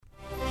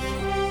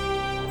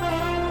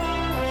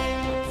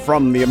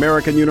From the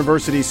American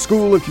University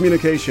School of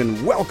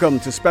Communication, welcome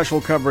to special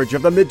coverage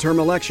of the midterm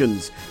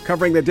elections,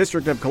 covering the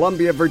District of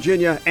Columbia,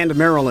 Virginia, and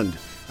Maryland.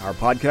 Our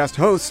podcast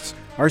hosts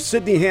are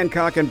Sydney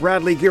Hancock and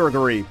Bradley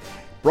Girigori,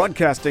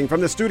 broadcasting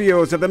from the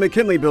studios of the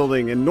McKinley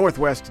Building in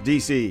Northwest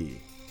D.C.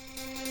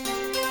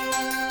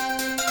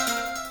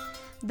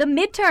 The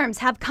midterms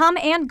have come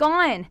and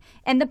gone,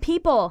 and the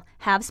people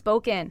have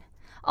spoken,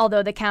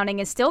 although the counting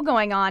is still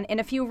going on in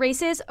a few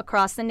races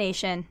across the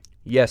nation.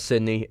 Yes,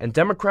 Sydney, and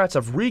Democrats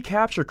have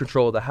recaptured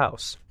control of the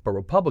House, but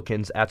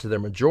Republicans add to their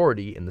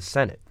majority in the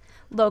Senate.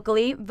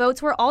 Locally,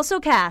 votes were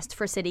also cast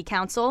for City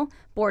Council,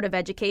 Board of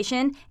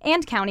Education,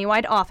 and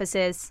countywide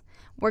offices.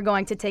 We're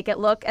going to take a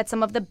look at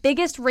some of the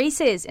biggest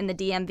races in the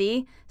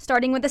DMV,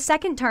 starting with the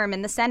second term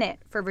in the Senate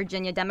for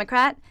Virginia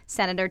Democrat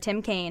Senator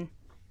Tim Kaine.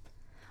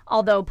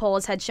 Although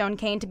polls had shown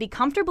Kaine to be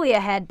comfortably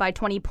ahead by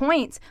 20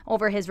 points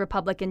over his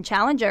Republican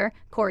challenger,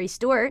 Corey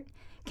Stewart,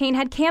 Kaine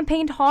had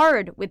campaigned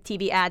hard with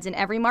TV ads in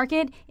every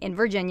market in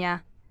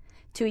Virginia.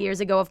 2 years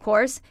ago, of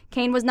course,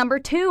 Kaine was number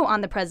 2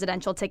 on the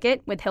presidential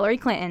ticket with Hillary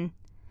Clinton.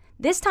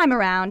 This time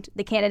around,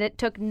 the candidate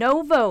took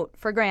no vote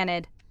for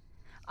granted.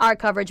 Our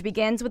coverage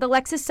begins with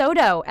Alexis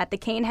Soto at the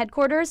Kaine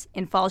headquarters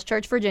in Falls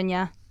Church,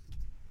 Virginia.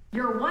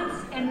 Your once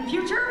and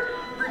future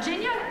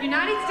Virginia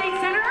United States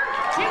Senator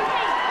Tim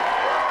Kaine.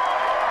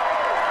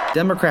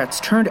 Democrats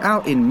turned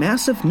out in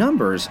massive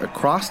numbers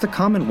across the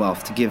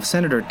Commonwealth to give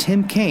Senator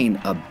Tim Kaine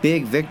a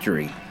big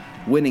victory,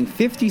 winning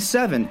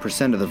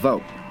 57% of the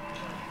vote.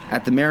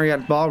 At the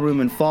Marriott Ballroom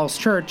in Falls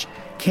Church,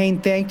 Kaine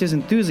thanked his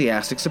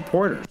enthusiastic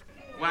supporters.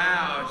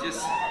 Wow,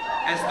 just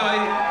estoy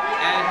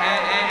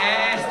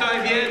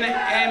bien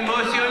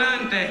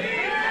emocionante.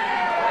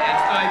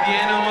 Estoy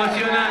bien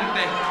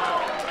emocionante.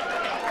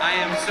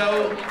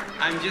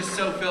 I'm just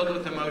so filled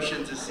with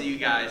emotion to see you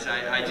guys.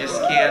 I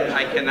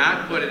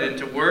cannot put it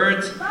into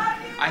words.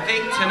 I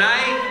think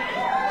tonight,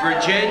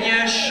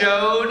 Virginia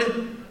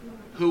showed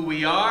who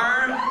we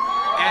are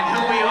and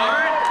who we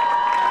aren't.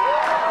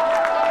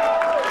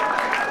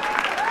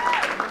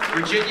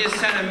 Virginia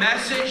sent a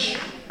message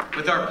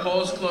with our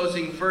polls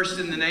closing first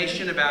in the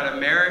nation about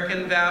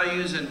American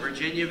values and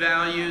Virginia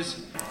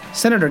values.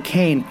 Senator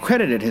Kaine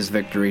credited his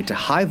victory to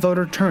high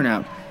voter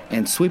turnout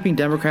and sweeping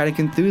Democratic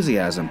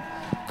enthusiasm,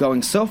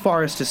 going so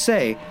far as to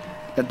say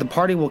that the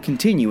party will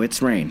continue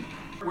its reign.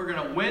 We're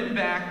going to win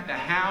back the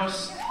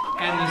House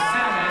and the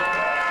Senate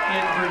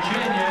in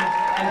Virginia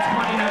in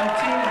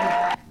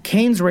 2019.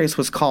 Kaine's race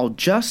was called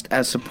just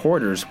as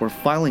supporters were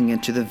filing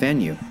into the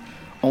venue,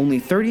 only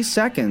 30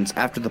 seconds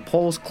after the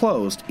polls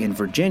closed in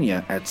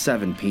Virginia at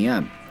 7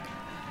 p.m.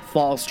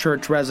 Falls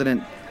Church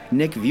resident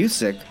Nick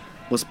Vusick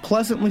was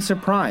pleasantly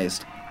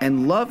surprised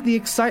and loved the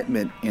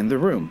excitement in the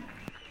room.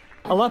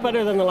 A lot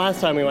better than the last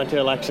time we went to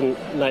election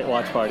night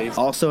watch parties.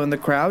 Also in the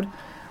crowd,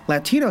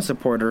 Latino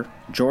supporter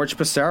George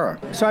Becerra.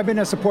 So I've been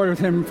a supporter of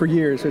him for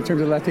years. In terms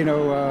of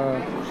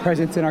Latino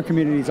presence in our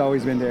community, he's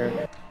always been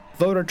there.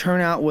 Voter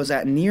turnout was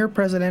at near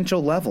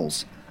presidential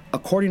levels,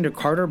 according to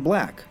Carter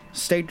Black,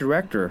 state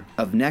director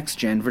of Next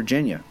Gen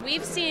Virginia.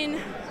 We've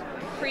seen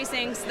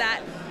precincts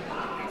that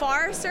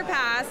far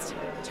surpassed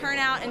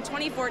turnout in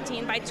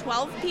 2014 by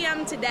 12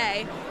 p.m.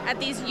 today at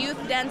these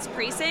youth-dense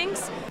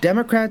precincts.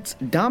 Democrats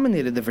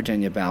dominated the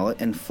Virginia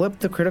ballot and flipped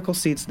the critical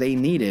seats they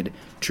needed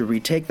to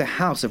retake the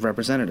House of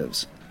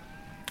Representatives.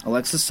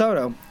 Alexis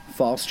Soto,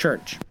 Falls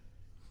Church.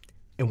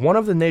 In one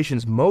of the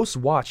nation's most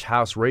watched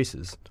House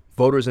races,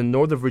 voters in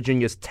Northern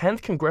Virginia's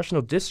 10th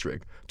congressional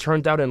district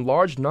turned out in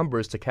large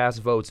numbers to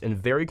cast votes in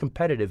very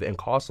competitive and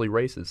costly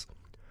races.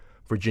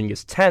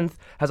 Virginia's 10th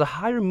has a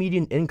higher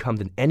median income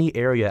than any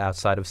area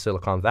outside of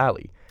Silicon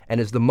Valley and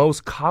is the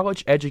most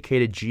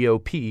college-educated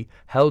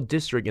GOP-held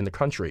district in the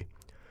country.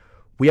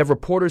 We have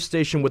reporters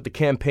stationed with the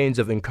campaigns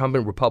of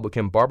incumbent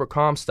Republican Barbara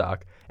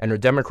Comstock and her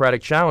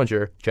Democratic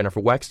challenger, Jennifer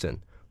Wexton.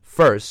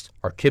 First,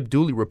 our Kip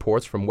Dooley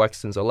reports from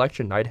Wexton's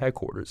election night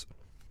headquarters.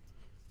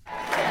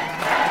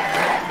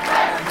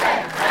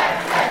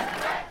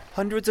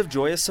 Hundreds of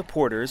joyous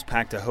supporters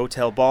packed a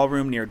hotel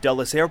ballroom near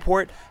Dulles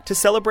Airport to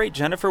celebrate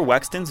Jennifer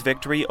Wexton's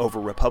victory over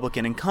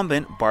Republican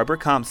incumbent Barbara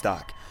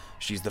Comstock.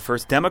 She's the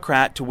first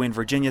Democrat to win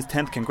Virginia's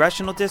 10th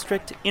congressional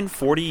district in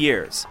 40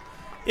 years.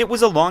 It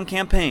was a long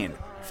campaign,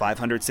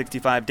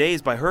 565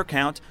 days by her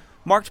count,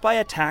 marked by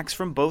attacks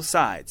from both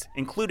sides,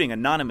 including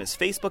anonymous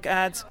Facebook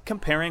ads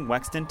comparing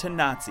Wexton to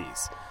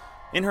Nazis.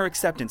 In her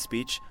acceptance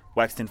speech,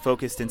 Wexton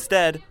focused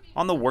instead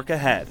on the work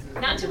ahead.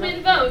 Not to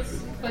win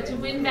votes, but to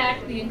win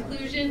back the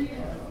inclusion,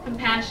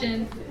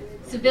 compassion,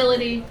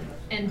 civility,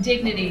 and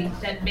dignity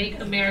that make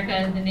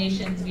America the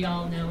nation we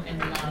all know and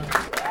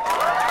love.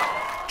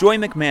 Joy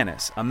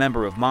McManus, a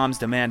member of Moms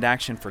Demand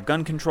Action for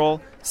Gun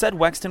Control, said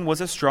Wexton was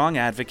a strong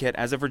advocate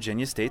as a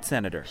Virginia state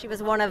senator. She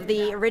was one of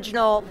the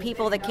original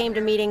people that came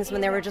to meetings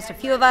when there were just a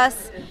few of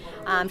us.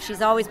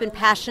 She's always been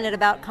passionate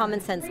about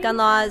common sense gun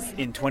laws.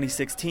 In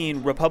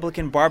 2016,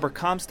 Republican Barbara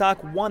Comstock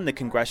won the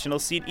congressional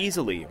seat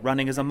easily,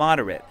 running as a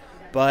moderate.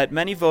 But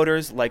many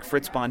voters, like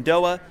Fritz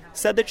Bondoa,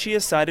 said that she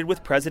has sided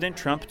with President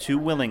Trump too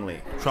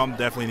willingly. Trump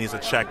definitely needs a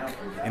check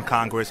in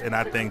Congress, and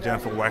I think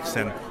Jennifer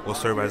Wexton will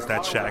serve as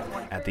that check.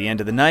 At the end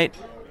of the night,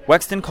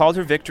 Wexton called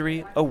her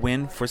victory a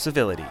win for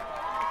civility.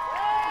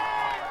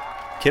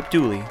 Kip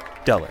Dooley,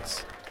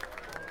 Dulles.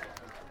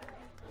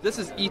 This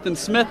is Ethan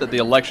Smith at the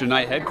election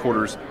night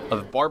headquarters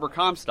of Barbara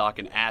Comstock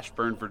in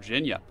Ashburn,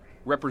 Virginia.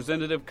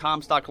 Representative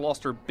Comstock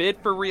lost her bid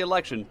for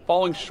re-election,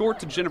 falling short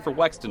to Jennifer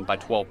Wexton by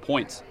 12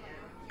 points.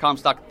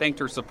 Comstock thanked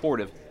her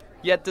supportive,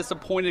 yet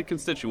disappointed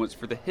constituents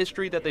for the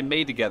history that they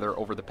made together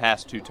over the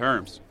past 2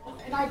 terms.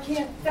 And I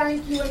can't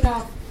thank you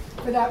enough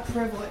for that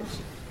privilege,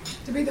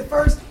 to be the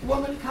first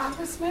woman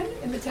congressman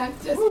in the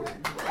 10th district.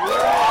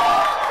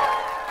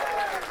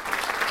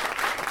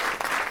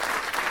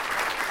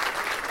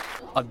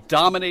 A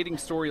dominating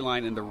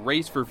storyline in the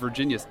race for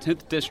Virginia's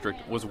 10th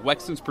district was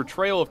Wexton's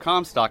portrayal of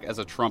Comstock as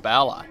a Trump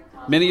ally.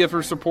 Many of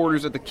her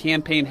supporters at the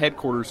campaign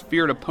headquarters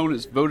feared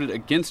opponents voted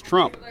against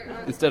Trump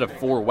instead of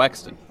for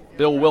Wexton.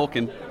 Bill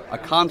Wilkin, a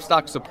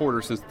Comstock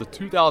supporter since the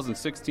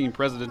 2016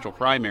 presidential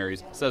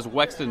primaries, says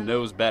Wexton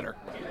knows better.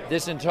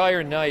 This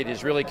entire night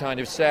is really kind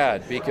of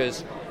sad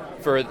because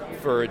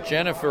for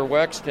Jennifer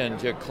Wexton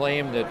to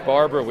claim that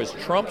Barbara was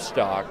Trump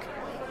stock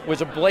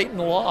was a blatant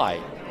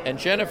lie. And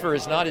Jennifer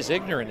is not as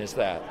ignorant as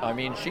that. I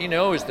mean, she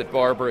knows that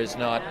Barbara is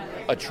not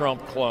a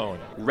Trump clone.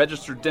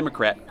 Registered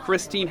Democrat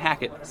Christine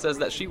Hackett says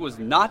that she was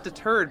not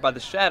deterred by the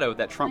shadow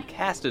that Trump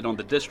casted on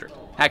the district.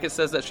 Hackett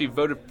says that she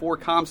voted for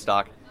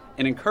Comstock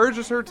and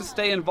encourages her to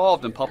stay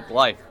involved in public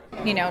life.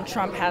 You know,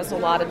 Trump has a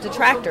lot of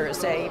detractors.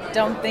 They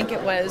don't think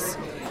it was,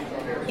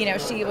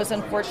 she was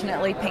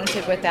unfortunately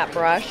painted with that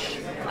brush.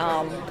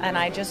 And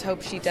I just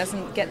hope she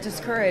doesn't get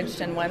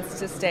discouraged and wants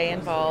to stay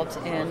involved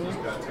in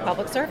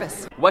public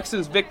service.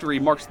 Wexton's victory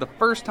marks the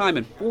first time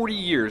in 40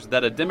 years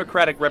that a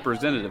Democratic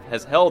representative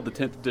has held the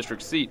 10th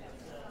district seat.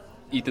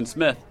 Ethan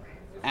Smith,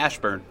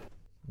 Ashburn.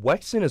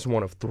 Wexton is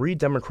one of 3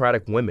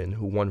 Democratic women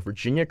who won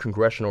Virginia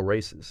congressional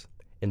races.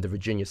 In the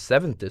Virginia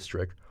 7th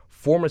district,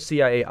 former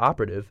CIA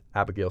operative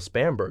Abigail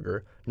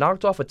Spanberger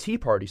knocked off a Tea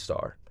Party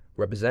star,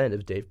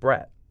 Representative Dave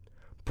Bratt.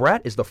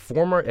 Bratt is the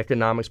former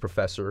economics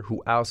professor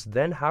who ousted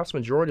then House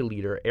Majority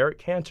Leader Eric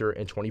Cantor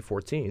in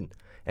 2014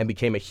 and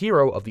became a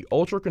hero of the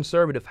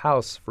ultra-conservative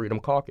House Freedom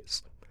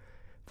Caucus.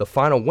 The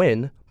final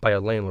win, by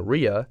Elaine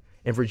Luria,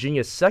 in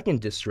Virginia's 2nd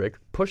district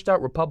pushed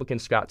out Republican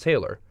Scott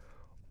Taylor.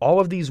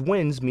 All of these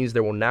wins means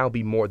there will now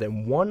be more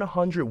than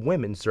 100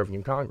 women serving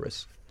in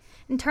Congress.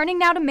 And turning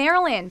now to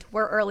Maryland,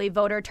 where early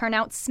voter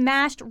turnout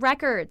smashed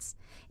records.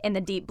 In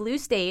the deep blue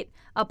state,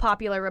 a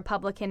popular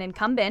Republican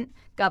incumbent,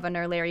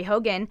 Governor Larry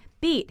Hogan,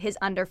 beat his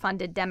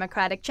underfunded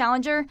Democratic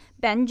challenger,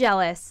 Ben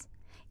Jealous.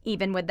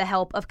 Even with the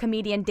help of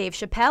comedian Dave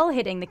Chappelle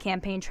hitting the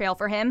campaign trail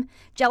for him,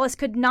 Jealous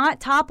could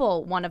not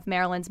topple one of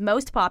Maryland's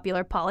most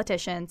popular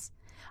politicians.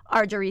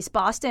 Arjorice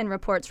Boston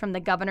reports from the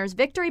governor's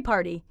victory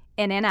party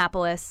in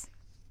Annapolis.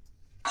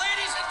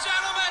 Ladies and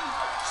gentlemen,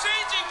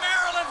 changing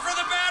Maryland for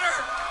the better,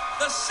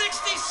 the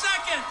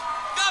 62nd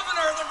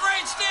governor of the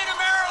great state of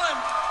Maryland,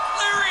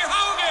 Larry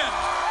Hogan.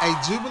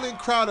 A jubilant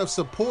crowd of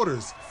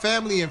supporters,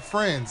 family, and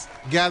friends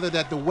gathered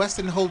at the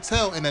Westin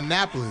Hotel in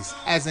Annapolis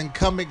as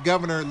incumbent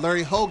Governor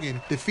Larry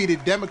Hogan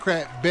defeated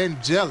Democrat Ben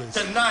Jealous.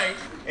 Tonight,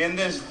 in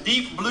this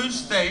deep blue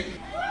state,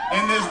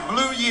 in this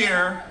blue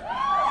year,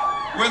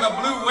 with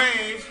a blue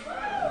wave,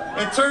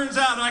 it turns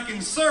out I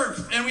can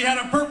surf, and we had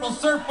a purple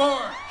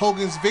surfboard.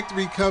 Hogan's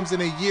victory comes in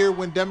a year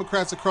when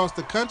Democrats across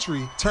the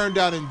country turned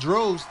out in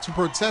droves to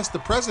protest the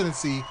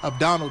presidency of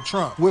Donald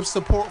Trump. With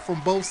support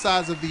from both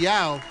sides of the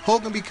aisle,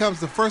 Hogan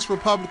becomes the first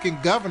Republican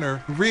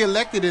governor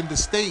re-elected in the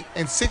state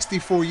in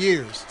 64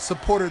 years.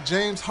 Supporter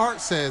James Hart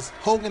says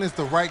Hogan is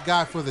the right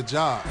guy for the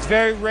job. It's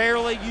very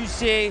rarely you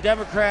see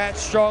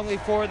Democrats strongly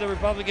for the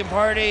Republican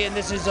Party, and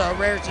this is a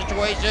rare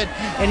situation,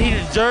 and he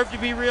deserved to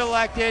be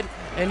re-elected.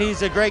 And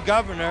he's a great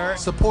governor.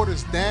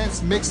 Supporters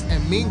danced, mixed,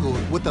 and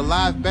mingled with the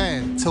live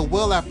band till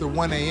well after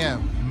 1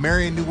 a.m.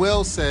 Marion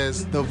Newell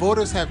says the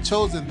voters have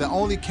chosen the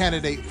only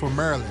candidate for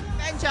Maryland.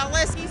 Ben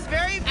Jealous, he's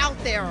very out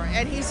there,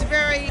 and he's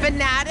very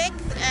fanatic,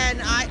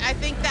 and I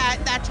think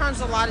that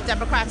turns a lot of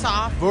Democrats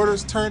off.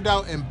 Voters turned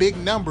out in big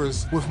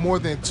numbers with more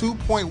than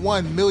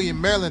 2.1 million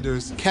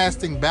Marylanders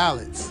casting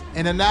ballots.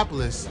 In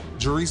Annapolis,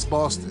 Arjorice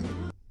Boston.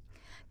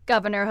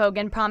 Governor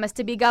Hogan promised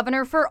to be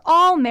governor for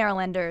all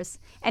Marylanders,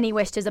 and he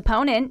wished his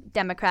opponent,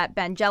 Democrat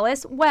Ben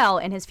Jealous, well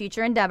in his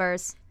future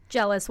endeavors.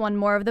 Jealous won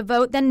more of the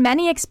vote than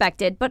many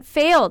expected, but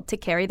failed to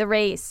carry the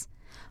race.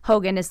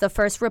 Hogan is the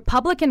first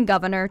Republican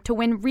governor to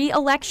win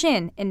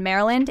re-election in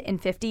Maryland in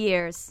 50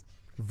 years.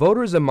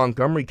 Voters in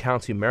Montgomery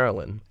County,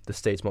 Maryland, the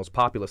state's most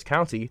populous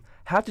county,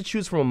 had to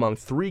choose from among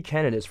 3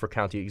 candidates for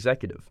county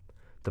executive.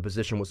 The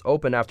position was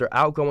open after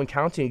outgoing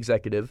county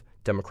executive,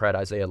 Democrat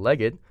Isaiah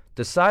Leggett,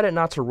 decided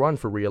not to run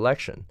for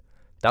re-election.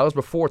 That was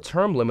before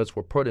term limits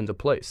were put into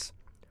place.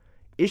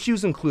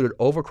 Issues included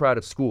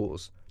overcrowded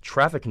schools,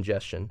 traffic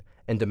congestion,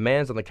 and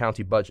demands on the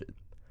county budget.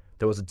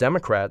 There was a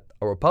Democrat,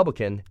 a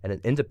Republican, and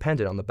an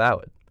independent on the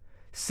ballot.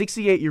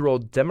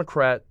 68-year-old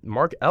Democrat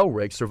Mark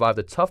Elrick survived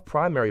a tough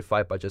primary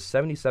fight by just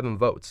 77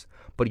 votes,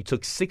 but he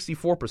took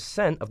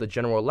 64% of the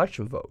general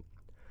election vote.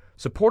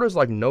 Supporters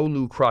like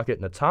Nolu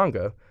Crockett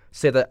Natanga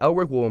say that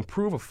Elrick will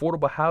improve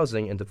affordable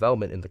housing and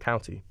development in the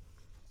county.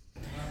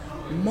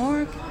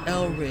 Mark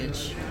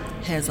Elridge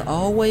has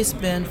always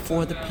been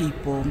for the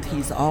people.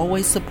 He's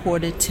always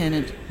supported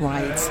tenant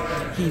rights.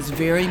 He's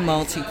very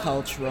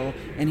multicultural,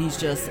 and he's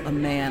just a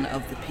man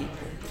of the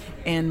people.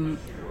 And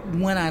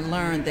when I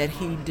learned that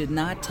he did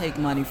not take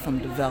money from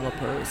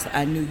developers,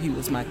 I knew he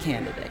was my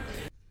candidate.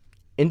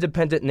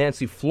 Independent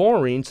Nancy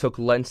Florine took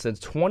less than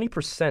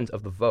 20%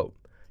 of the vote.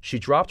 She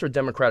dropped her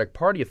Democratic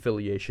Party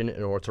affiliation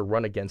in order to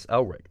run against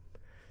Elrick.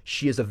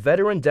 She is a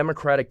veteran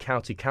Democratic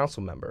County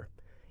Council member.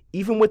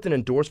 Even with an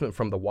endorsement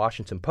from the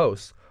Washington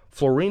Post,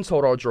 Florine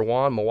told our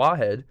Jawan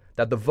Mowahed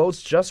that the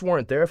votes just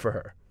weren't there for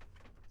her.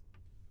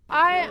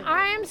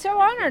 I am so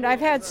honored. I've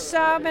had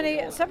so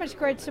much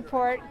great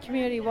support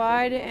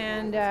community-wide,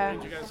 and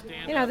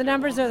the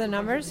numbers are the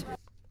numbers.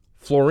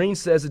 Florine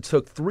says it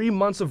took 3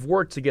 months of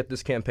work to get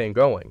this campaign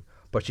going,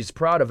 but she's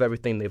proud of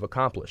everything they've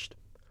accomplished.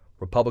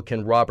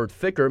 Republican Robert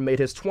Ficker made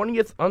his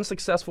 20th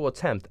unsuccessful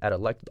attempt at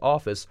elected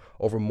office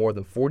over more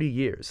than 40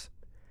 years.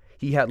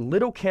 He had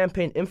little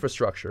campaign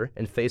infrastructure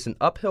and faced an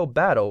uphill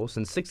battle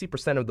since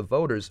 60% of the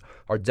voters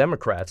are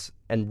Democrats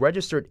and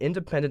registered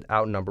independent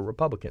outnumber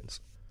Republicans.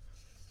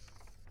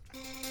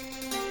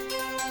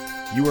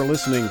 You are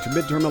listening to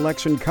midterm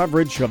election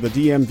coverage of the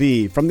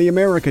DMV from the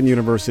American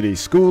University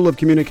School of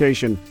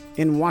Communication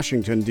in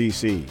Washington,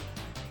 D.C.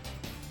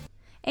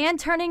 And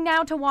turning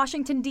now to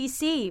Washington,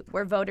 D.C.,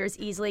 where voters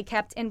easily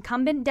kept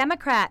incumbent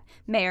Democrat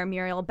Mayor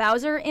Muriel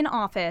Bowser in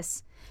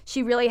office.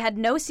 She really had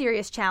no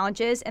serious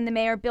challenges, and the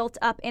mayor built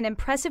up an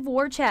impressive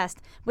war chest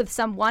with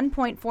some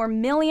 $1.4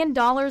 million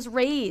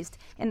raised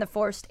in the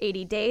first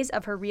 80 days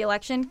of her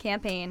re-election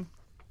campaign.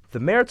 The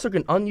mayor took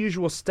an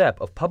unusual step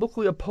of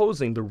publicly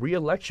opposing the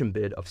re-election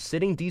bid of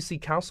sitting D.C.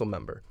 council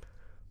member,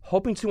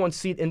 hoping to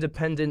unseat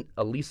independent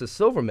Elisa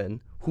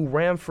Silverman, who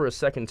ran for a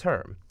second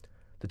term.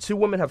 The two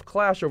women have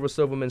clashed over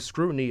Silverman's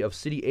scrutiny of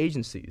city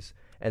agencies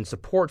and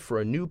support for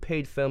a new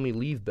paid family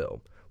leave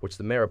bill, which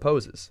the mayor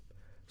opposes.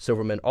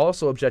 Silverman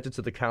also objected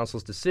to the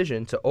council's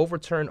decision to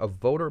overturn a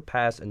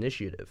voter-passed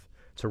initiative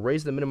to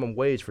raise the minimum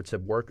wage for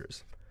tip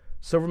workers.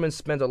 Silverman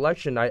spent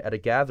election night at a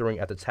gathering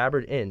at the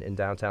Tabard Inn in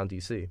downtown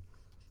D.C.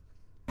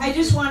 I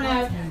just want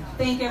to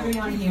thank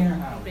everyone here.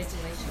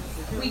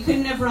 We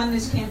couldn't have run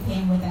this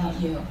campaign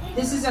without you.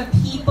 This is a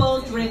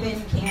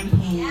people-driven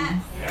campaign.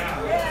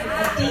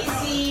 A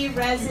D.C.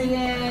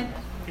 resident,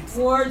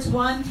 wards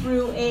 1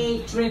 through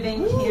 8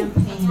 driven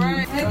campaign.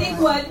 I think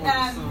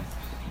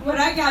what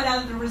I got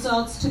out of the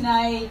results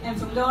tonight and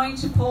from going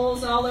to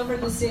polls all over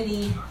the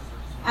city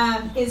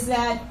is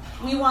that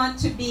we want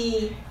to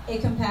be a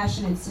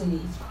compassionate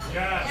city.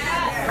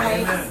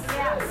 Right?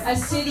 A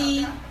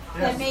city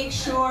that makes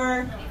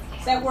sure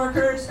that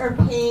workers are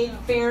paid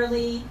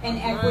fairly and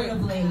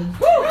equitably.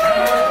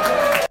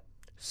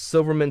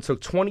 Silverman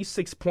took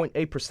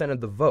 26.8%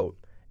 of the vote,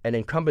 and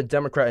incumbent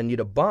Democrat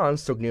Anita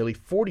Bonds took nearly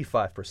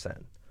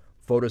 45%.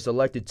 Voters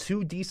elected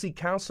 2 D.C.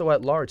 Council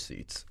at-large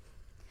seats.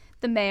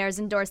 The mayor's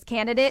endorsed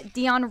candidate,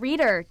 Dion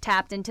Reeder,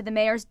 tapped into the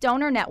mayor's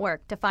donor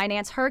network to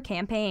finance her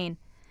campaign.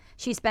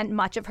 She spent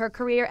much of her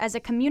career as a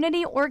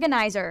community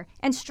organizer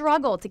and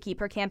struggled to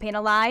keep her campaign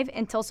alive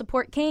until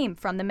support came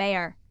from the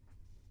mayor.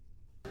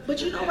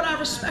 But you know what I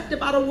respect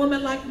about a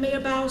woman like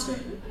Mayor Bowser?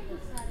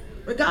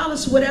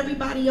 Regardless of what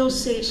everybody else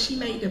says, she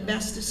made the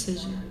best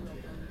decision.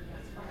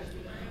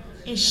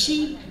 And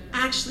she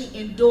actually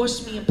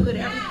endorsed me and put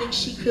everything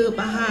she could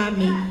behind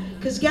me.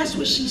 Because guess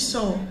what she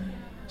saw?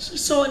 She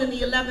saw it in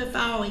the 11th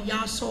hour, and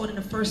y'all saw it in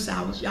the first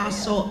hours. Y'all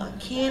saw a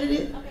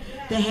candidate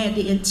that had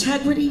the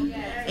integrity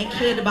and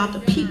cared about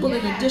the people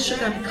in the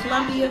District of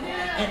Columbia,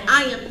 and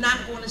I am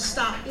not going to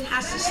stop. It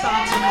has to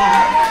start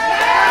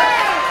tomorrow.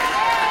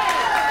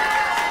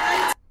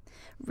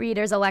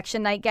 Reeder's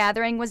election night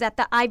gathering was at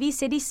the Ivy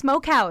City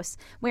Smokehouse,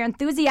 where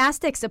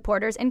enthusiastic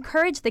supporters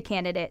encouraged the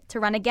candidate to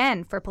run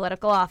again for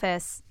political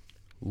office.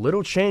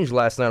 Little change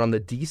last night on the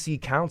D.C.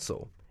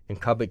 Council.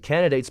 Incumbent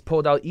candidates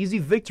pulled out easy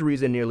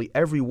victories in nearly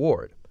every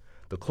ward.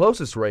 The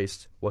closest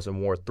race was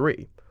in Ward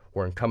 3,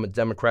 where incumbent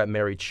Democrat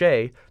Mary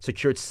Che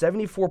secured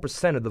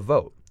 74% of the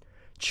vote.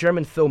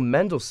 Chairman Phil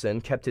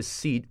Mendelson kept his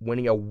seat,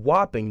 winning a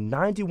whopping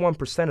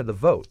 91% of the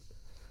vote.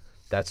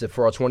 That's it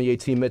for our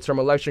 2018 midterm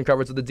election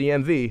coverage of the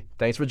DMV.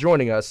 Thanks for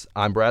joining us.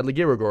 I'm Bradley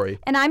Girigori.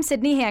 And I'm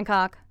Sydney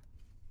Hancock.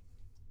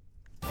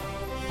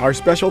 Our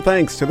special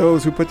thanks to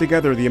those who put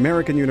together the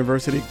American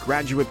University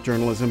Graduate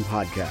Journalism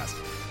Podcast.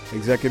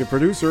 Executive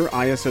producer,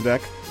 Aya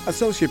Sadek.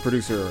 Associate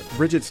producer,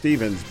 Bridget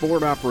Stevens.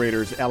 Board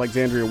operators,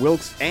 Alexandria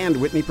Wilkes and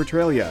Whitney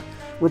Petralia.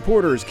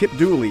 Reporters, Kip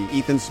Dooley,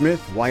 Ethan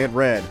Smith, Wyatt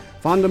Red,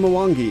 Fonda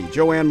Mwangi,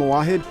 Joanne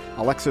Mowahed,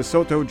 Alexis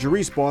Soto,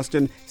 Jerice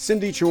Boston,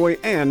 Cindy Choi,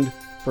 and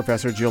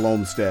Professor Jill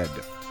Olmstead.